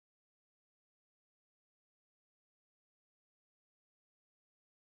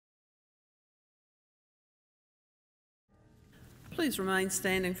Please remain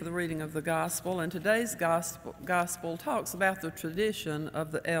standing for the reading of the gospel. And today's gospel talks about the tradition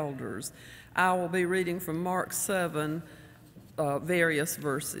of the elders. I will be reading from Mark 7, various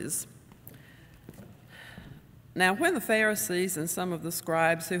verses. Now when the Pharisees and some of the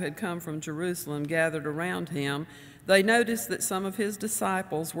scribes who had come from Jerusalem gathered around him, they noticed that some of his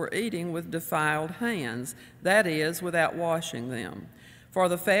disciples were eating with defiled hands, that is, without washing them. For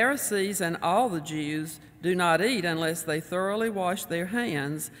the Pharisees and all the Jews do not eat unless they thoroughly wash their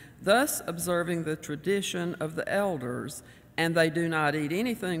hands, thus observing the tradition of the elders. And they do not eat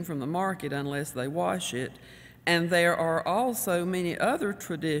anything from the market unless they wash it. And there are also many other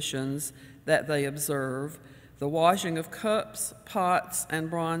traditions that they observe, the washing of cups, pots, and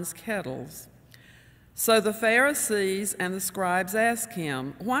bronze kettles. So the Pharisees and the scribes asked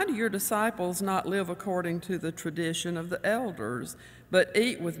him, "Why do your disciples not live according to the tradition of the elders, but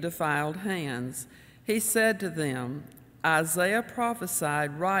eat with defiled hands?" He said to them, "Isaiah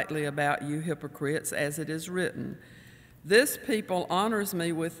prophesied rightly about you hypocrites, as it is written, 'This people honors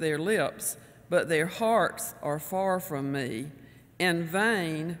me with their lips, but their hearts are far from me. In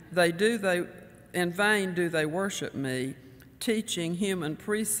vain do they worship me, teaching human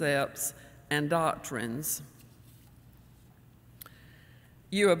precepts and doctrines.'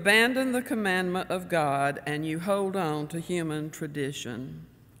 You abandon the commandment of God, and you hold on to human tradition."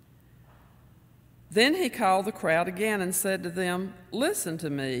 Then he called the crowd again and said to them, "Listen to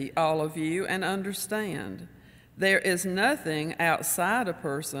me, all of you, and understand. There is nothing outside a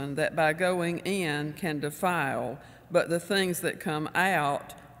person that by going in can defile, but the things that come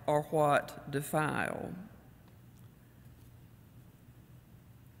out are what defile.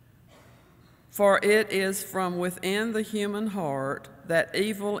 For it is from within the human heart that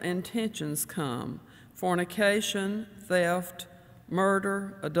evil intentions come: fornication, theft,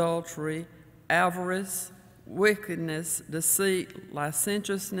 murder, adultery, avarice, wickedness, deceit,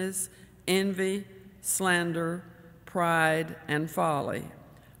 licentiousness, envy, slander, pride, and folly.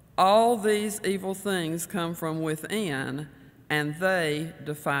 All these evil things come from within, and they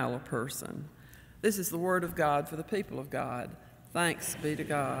defile a person." This is the word of God for the people of God. Thanks be to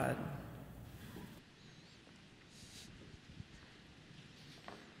God.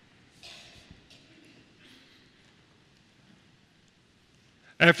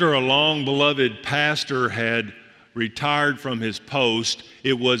 After a long-beloved pastor had retired from his post,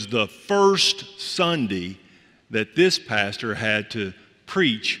 it was the first Sunday that this pastor had to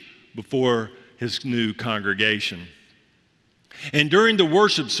preach before his new congregation. And during the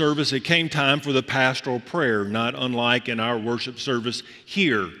worship service, it came time for the pastoral prayer, not unlike in our worship service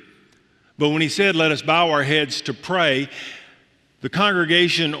here. But when he said, "Let us bow our heads to pray," the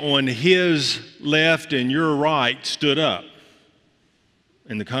congregation on his left and your right stood up.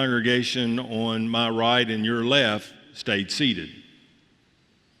 And the congregation on my right and your left stayed seated.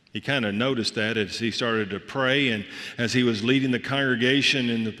 He kind of noticed that as he started to pray, and as he was leading the congregation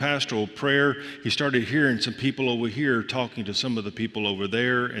in the pastoral prayer, he started hearing some people over here talking to some of the people over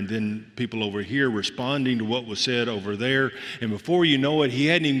there, and then people over here responding to what was said over there. And before you know it, he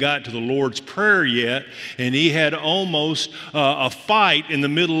hadn't even got to the Lord's Prayer yet, and he had almost a fight in the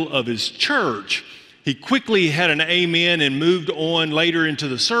middle of his church. He quickly had an amen and moved on later into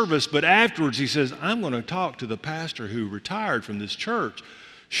the service, but afterwards he says, "I'm going to talk to the pastor who retired from this church.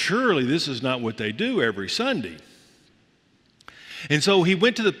 Surely this is not what they do every Sunday." And so he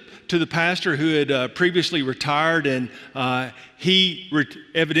went to the pastor who had previously retired, and he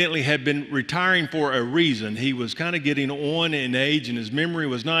evidently had been retiring for a reason. He was kind of getting on in age, and his memory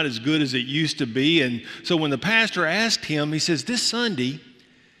was not as good as it used to be. And so when the pastor asked him, he says, "This Sunday,"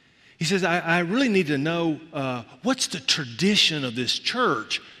 he says, I really need to know what's the tradition of this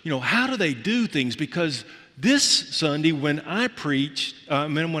church? You know, how do they do things? Because this Sunday when I preached,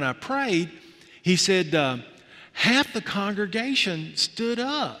 when I prayed, he said, half the congregation stood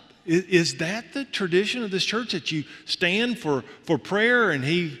up. Is that the tradition of this church, that you stand for prayer? And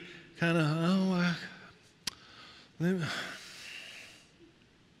he kind of,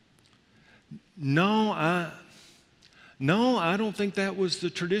 No, I don't think that was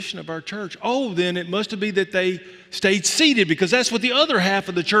the tradition of our church. Oh, then it must have been that they stayed seated, because that's what the other half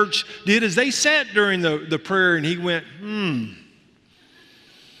of the church did, is they sat during the prayer. And he went,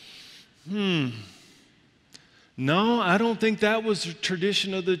 No, I don't think that was the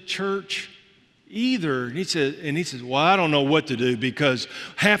tradition of the church either. And he says, "Well, I don't know what to do, because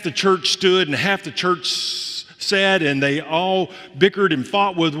half the church stood and half the church sat, and they all bickered and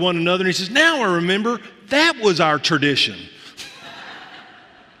fought with one another." And he says, "Now I remember, that was our tradition."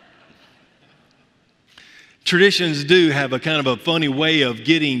 Traditions do have a kind of a funny way of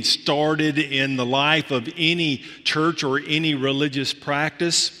getting started in the life of any church or any religious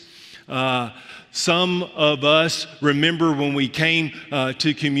practice. Some of us remember when we came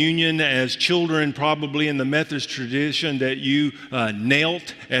to communion as children, probably in the Methodist tradition, that you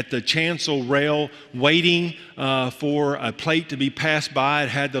knelt at the chancel rail waiting for a plate to be passed by. It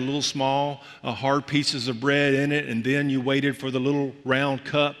had the little small hard pieces of bread in it, and then you waited for the little round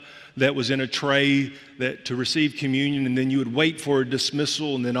cup that was in a tray to receive communion, and then you would wait for a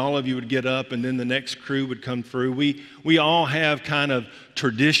dismissal, and then all of you would get up, and then the next crew would come through. We all have kind of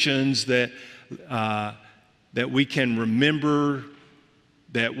traditions that we can remember,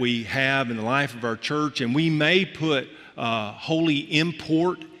 that we have in the life of our church, and we may put holy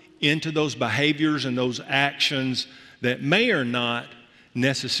import into those behaviors and those actions that may or not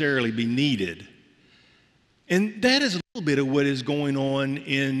necessarily be needed. And that is a little bit of what is going on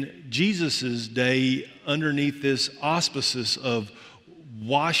in Jesus' day underneath this auspices of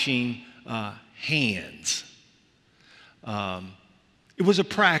washing hands. It was a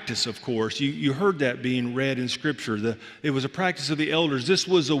practice, of course. You heard that being read in Scripture. It was a practice of the elders. This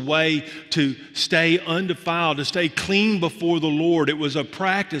was a way to stay undefiled, to stay clean before the Lord. It was a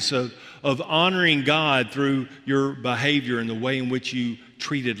practice of honoring God through your behavior and the way in which you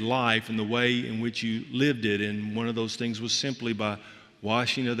treated life and the way in which you lived it. And one of those things was simply by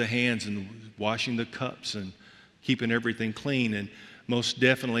washing of the hands and washing the cups and keeping everything clean. And most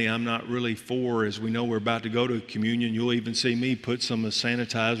definitely, I'm not really for, as we know we're about to go to communion, you'll even see me put some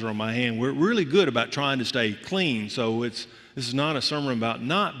sanitizer on my hand. We're really good about trying to stay clean, so this is not a sermon about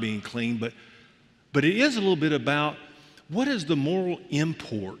not being clean, but it is a little bit about what is the moral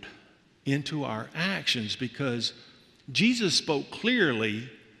import into our actions, because Jesus spoke clearly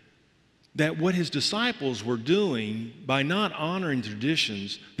that what his disciples were doing by not honoring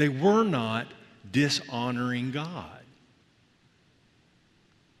traditions, they were not dishonoring God.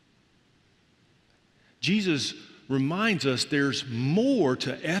 Jesus reminds us there's more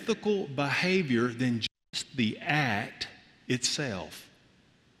to ethical behavior than just the act itself.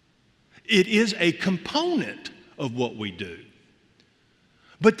 It is a component of what we do.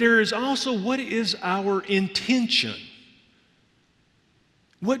 But there is also what is our intention.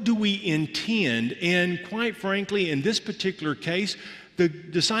 What do we intend? And quite frankly, in this particular case, the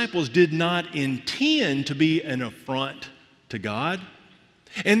disciples did not intend to be an affront to God.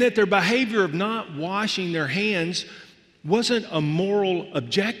 And that their behavior of not washing their hands wasn't a moral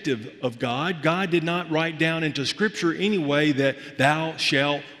objective of God. God did not write down into Scripture anyway that thou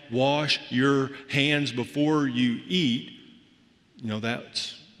shalt wash your hands before you eat. You know,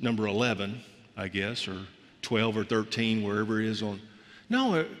 that's number 11, I guess, or 12 or 13, wherever it is on.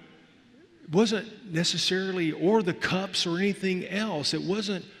 No, it wasn't necessarily, or the cups or anything else. It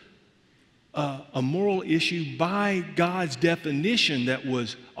wasn't a moral issue by God's definition that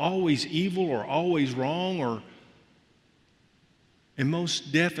was always evil or always wrong, and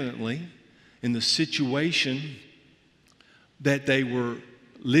most definitely in the situation that they were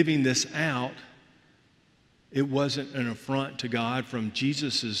living this out, it wasn't an affront to God from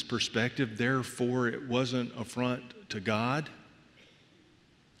Jesus' perspective, therefore it wasn't affront to God.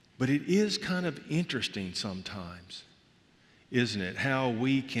 But it is kind of interesting sometimes, isn't it, how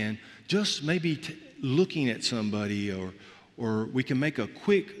we can just maybe looking at somebody or we can make a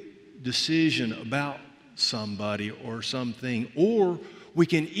quick decision about somebody or something, or we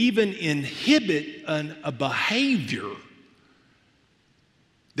can even inhibit a behavior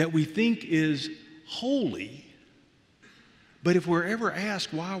that we think is holy, but if we're ever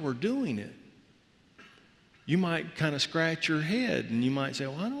asked why we're doing it, you might kind of scratch your head and you might say,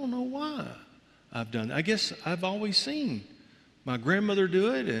 well, I don't know why I've done it. I guess I've always seen my grandmother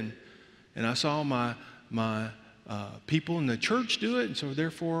do it, and I saw my people in the church do it, and so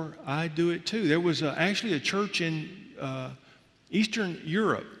therefore I do it too. There was actually a church in Eastern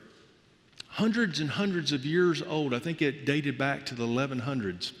Europe, hundreds and hundreds of years old. I think it dated back to the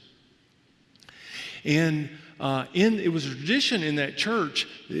 1100s. And it was a tradition in that church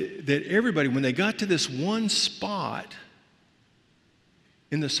that everybody, when they got to this one spot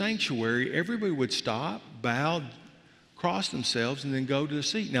in the sanctuary, everybody would stop, bow, cross themselves, and then go to the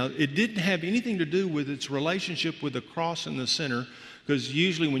seat. Now, it didn't have anything to do with its relationship with the cross in the center, because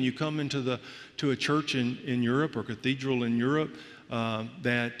usually when you come to a church in Europe or cathedral in Europe,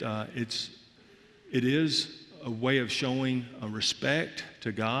 it is a way of showing respect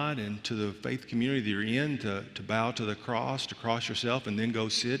to God and to the faith community that you're in, to bow to the cross, to cross yourself, and then go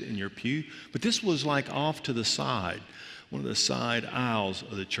sit in your pew. But this was like off to the side, one of the side aisles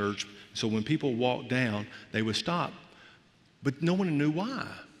of the church. So when people walked down, they would stop. But no one knew why.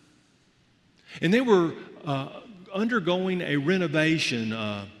 And they were undergoing a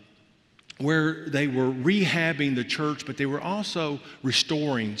renovation where they were rehabbing the church, but they were also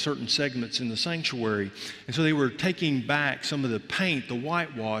restoring certain segments in the sanctuary. And so they were taking back some of the paint, the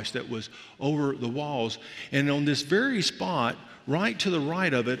whitewash that was over the walls. And on this very spot, right to the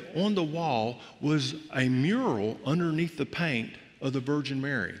right of it, on the wall, was a mural underneath the paint of the Virgin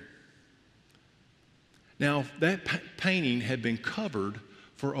Mary. Now, that painting had been covered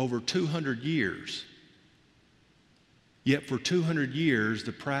for over 200 years. Yet for 200 years,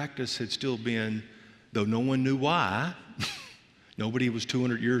 the practice had still been, though no one knew why, nobody was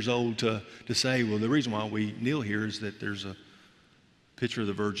 200 years old to say, well, the reason why we kneel here is that there's a picture of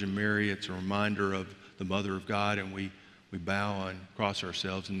the Virgin Mary. It's a reminder of the Mother of God, and we bow and cross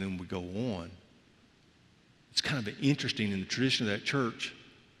ourselves, and then we go on. It's kind of interesting in the tradition of that church,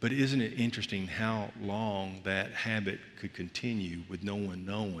 but isn't it interesting how long that habit could continue with no one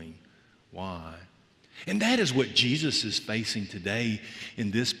knowing why? And that is what Jesus is facing today in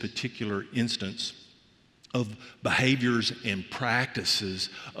this particular instance of behaviors and practices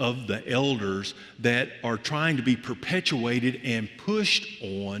of the elders that are trying to be perpetuated and pushed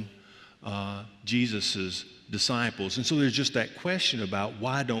on Jesus' disciples. And so there's just that question about,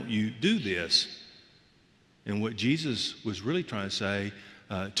 why don't you do this? And what Jesus was really trying to say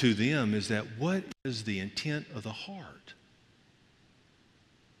to them is that, what is the intent of the heart?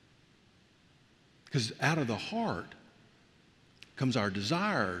 Because out of the heart comes our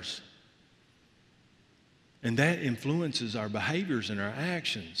desires, and that influences our behaviors and our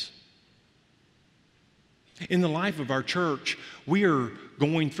actions. In the life of our church, we are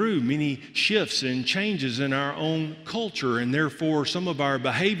going through many shifts and changes in our own culture, and therefore some of our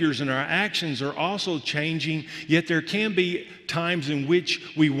behaviors and our actions are also changing, yet there can be times in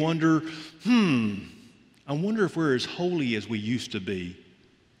which we wonder, I wonder if we're as holy as we used to be.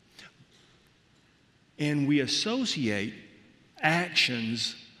 And we associate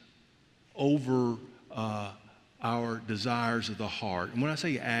actions over our desires of the heart. And when I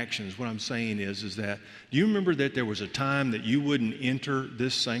say actions, what I'm saying is that, do you remember that there was a time that you wouldn't enter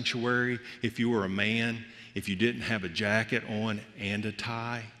this sanctuary if you were a man, if you didn't have a jacket on and a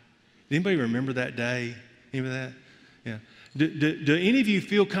tie? Anybody remember that day? Any of that? Yeah. Do any of you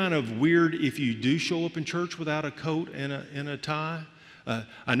feel kind of weird if you do show up in church without a coat and a tie?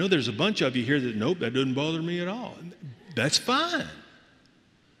 I know there's a bunch of you here that, nope, that doesn't bother me at all. That's fine.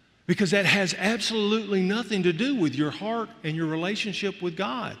 Because that has absolutely nothing to do with your heart and your relationship with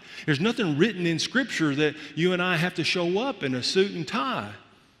God. There's nothing written in Scripture that you and I have to show up in a suit and tie.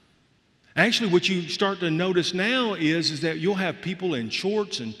 Actually, what you start to notice now is that you'll have people in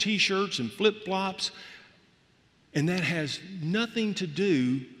shorts and T-shirts and flip-flops, and that has nothing to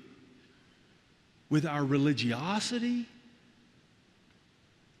do with our religiosity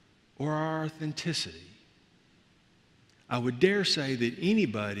or our authenticity. I would dare say that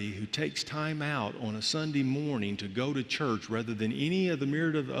anybody who takes time out on a Sunday morning to go to church rather than any of the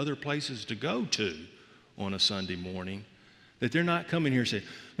myriad of other places to go to on a Sunday morning, that they're not coming here and saying,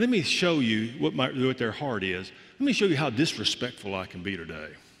 let me show you what their heart is. Let me show you how disrespectful I can be today.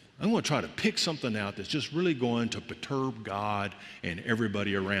 I'm going to try to pick something out that's just really going to perturb God and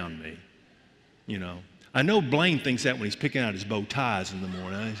everybody around me. You know, I know Blaine thinks that when he's picking out his bow ties in the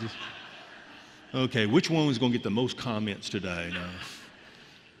morning. Okay, which one was going to get the most comments today?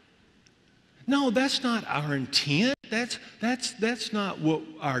 No, that's not our intent. That's not what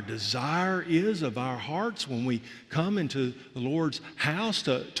our desire is of our hearts when we come into the Lord's house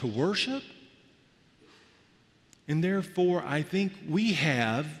to worship. And therefore, I think we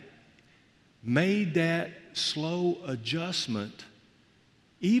have made that slow adjustment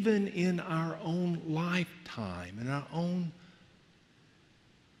even in our own lifetime, in our own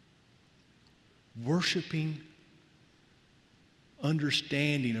worshiping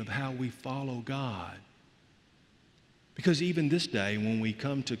understanding of how we follow God. Because even this day, when we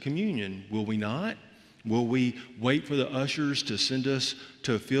come to communion, will we not? Will we wait for the ushers to send us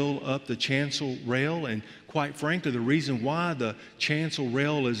to fill up the chancel rail? And quite frankly, the reason why the chancel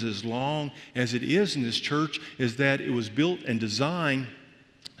rail is as long as it is in this church is that it was built and designed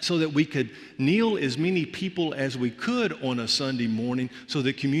so that we could kneel as many people as we could on a Sunday morning so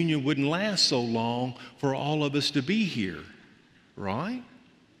that communion wouldn't last so long for all of us to be here, right?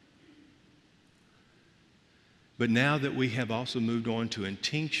 But now that we have also moved on to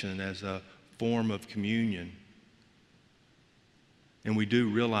intinction as a form of communion, and we do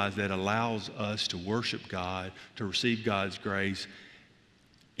realize that allows us to worship God, to receive God's grace,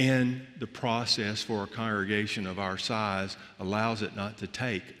 and the process for a congregation of our size allows it not to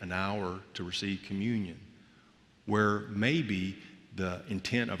take an hour to receive communion, where maybe the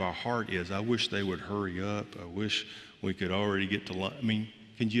intent of our heart is, I wish they would hurry up. I wish we could already get to lunch. I mean,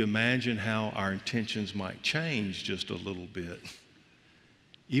 can you imagine how our intentions might change just a little bit?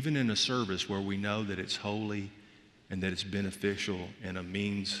 Even in a service where we know that it's holy and that it's beneficial and a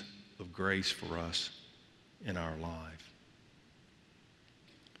means of grace for us in our life.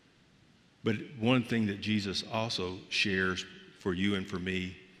 But one thing that Jesus also shares for you and for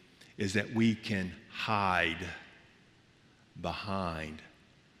me is that we can hide behind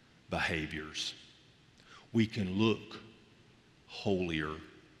behaviors. We can look holier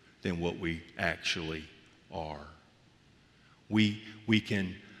than what we actually are. We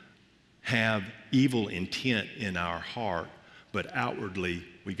can have evil intent in our heart, but outwardly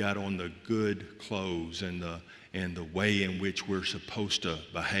we got on the good clothes and the way in which we're supposed to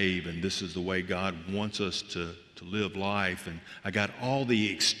behave, and this is the way God wants us to live life, and I got all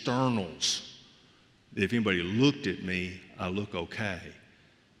the externals. If anybody looked at me, I look okay,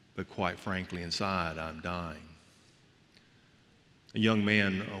 but quite frankly, inside, I'm dying. A young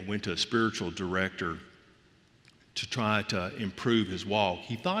man went to a spiritual director to try to improve his walk.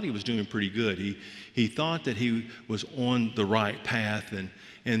 He thought he was doing pretty good. He thought that he was on the right path,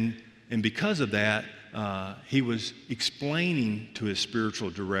 and because of that, he was explaining to his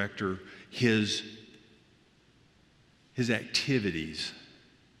spiritual director his activities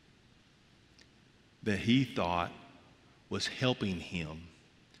that he thought was helping him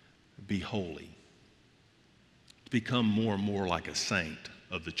be holy, to become more and more like a saint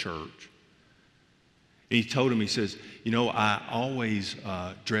of the church. And he told him, he says, you know, I always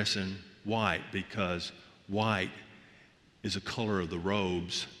dress in white because white is a color of the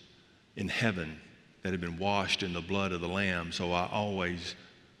robes in heaven that have been washed in the blood of the Lamb. So I always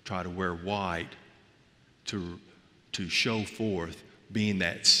try to wear white to show forth being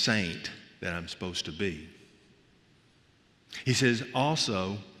that saint that I'm supposed to be. He says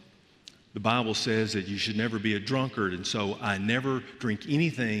also, the Bible says that you should never be a drunkard, and so I never drink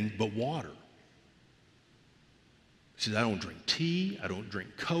anything but water. He says, I don't drink tea, I don't drink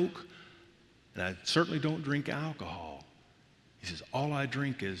Coke, and I certainly don't drink alcohol. He says, all I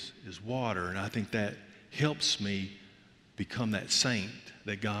drink is water, and I think that helps me become that saint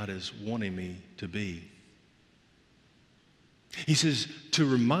that God is wanting me to be. He says, to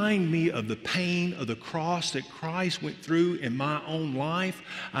remind me of the pain of the cross that Christ went through in my own life,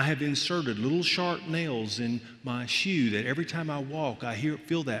 I have inserted little sharp nails in my shoe that every time I walk, I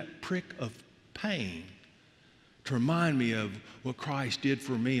feel that prick of pain, to remind me of what Christ did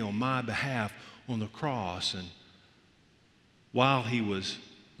for me on my behalf on the cross. And while he was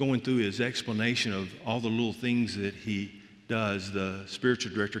going through his explanation of all the little things that he does, the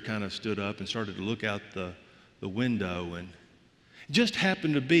spiritual director kind of stood up and started to look out the window, and it just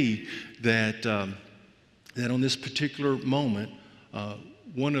happened to be that on this particular moment,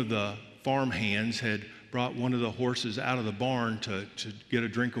 one of the farm hands had brought one of the horses out of the barn to get a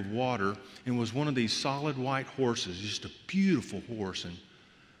drink of water, and was one of these solid white horses, just a beautiful horse, and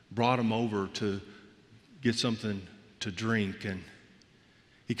brought him over to get something to drink. And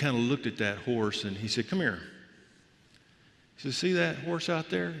he kind of looked at that horse and he said, come here. He says, see that horse out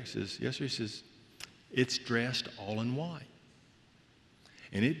there? He says, yes, sir. He says, it's dressed all in white.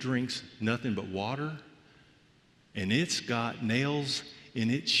 And it drinks nothing but water, and it's got nails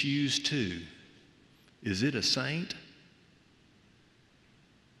in its shoes too. Is it a saint?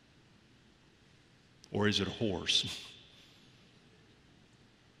 Or is it a horse?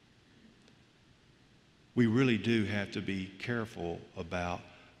 We really do have to be careful about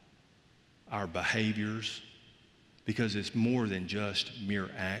our behaviors, because it's more than just mere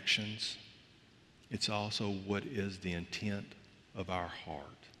actions. It's also what is the intent of our heart.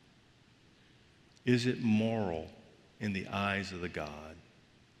 Is it moral in the eyes of the God?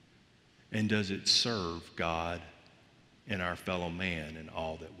 And does it serve God and our fellow man in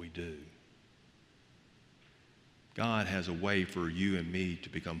all that we do? God has a way for you and me to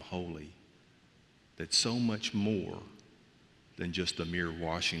become holy that's so much more than just the mere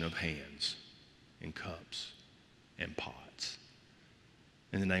washing of hands and cups and pots.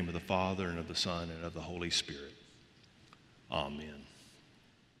 In the name of the Father, and of the Son, and of the Holy Spirit. Amen.